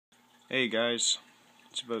Hey guys,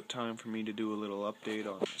 it's about time for me to do a little update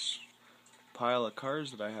on this pile of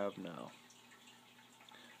cars that I have now,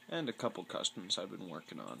 and a couple customs I've been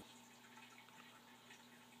working on.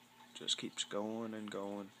 Just keeps going and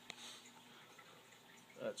going.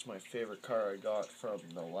 That's my favorite car I got from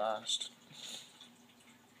the last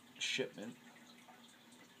shipment,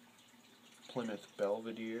 Plymouth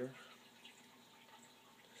Belvedere.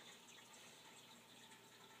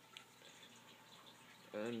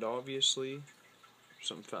 And obviously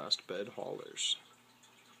some fast bed haulers,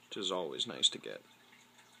 which is always nice to get.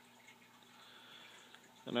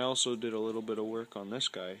 And I also did a little bit of work on this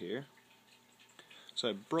guy here. So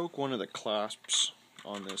I broke one of the clasps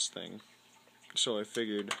on this thing, so I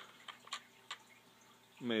figured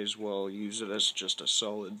may as well use it as just a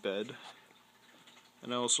solid bed.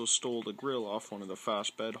 And I also stole the grill off one of the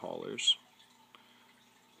fast bed haulers.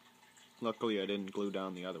 Luckily I didn't glue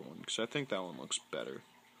down the other one, because I think that one looks better.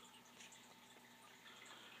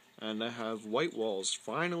 And I have white walls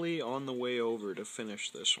finally on the way over to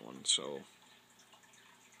finish this one, so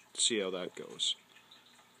let's see how that goes.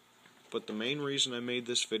 But the main reason I made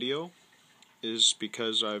this video is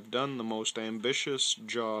because I've done the most ambitious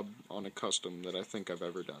job on a custom that I think I've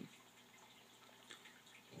ever done.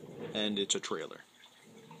 And it's a trailer.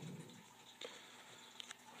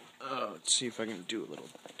 Let's see if I can do a little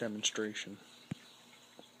demonstration.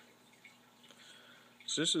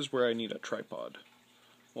 So this is where I need a tripod.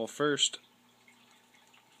 Well, first,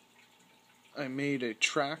 I made a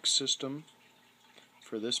track system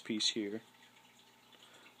for this piece here.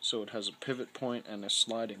 So it has a pivot point and a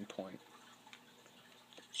sliding point.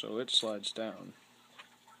 So it slides down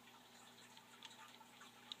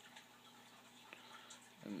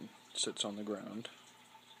and sits on the ground.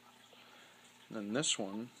 And then this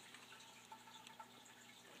one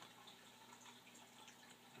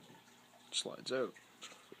slides out.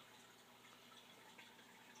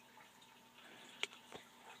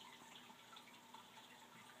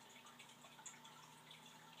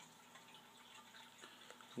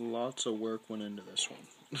 Lots of work went into this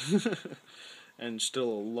one. And still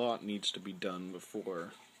a lot needs to be done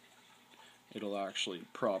before it'll actually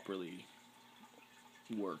properly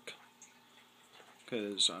work.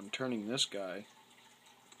 Because I'm turning this guy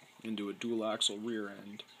into a dual axle rear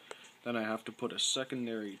end. Then I have to put a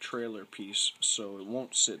secondary trailer piece so it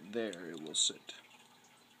won't sit there, it will sit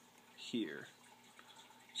here.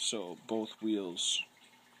 So both wheels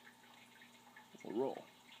will roll.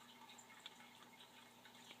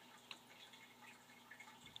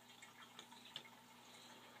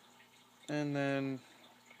 And then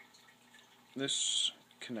this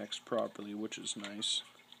connects properly, which is nice.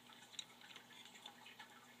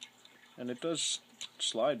 And it does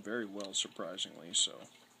slide very well, surprisingly, so.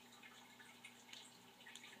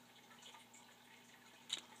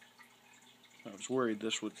 I was worried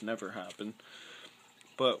this would never happen.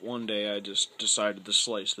 But one day I just decided to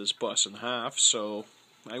slice this bus in half, so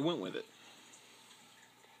I went with it.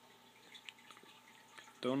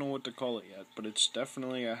 Don't know what to call it yet, but it's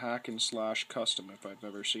definitely a hack and slash custom if I've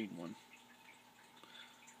ever seen one.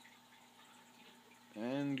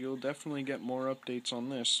 And you'll definitely get more updates on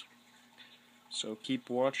this. So keep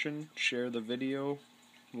watching, share the video,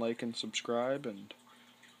 like and subscribe, and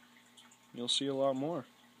you'll see a lot more.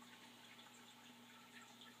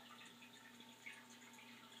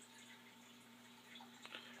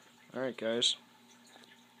 Alright guys,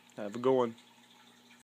 have a good one.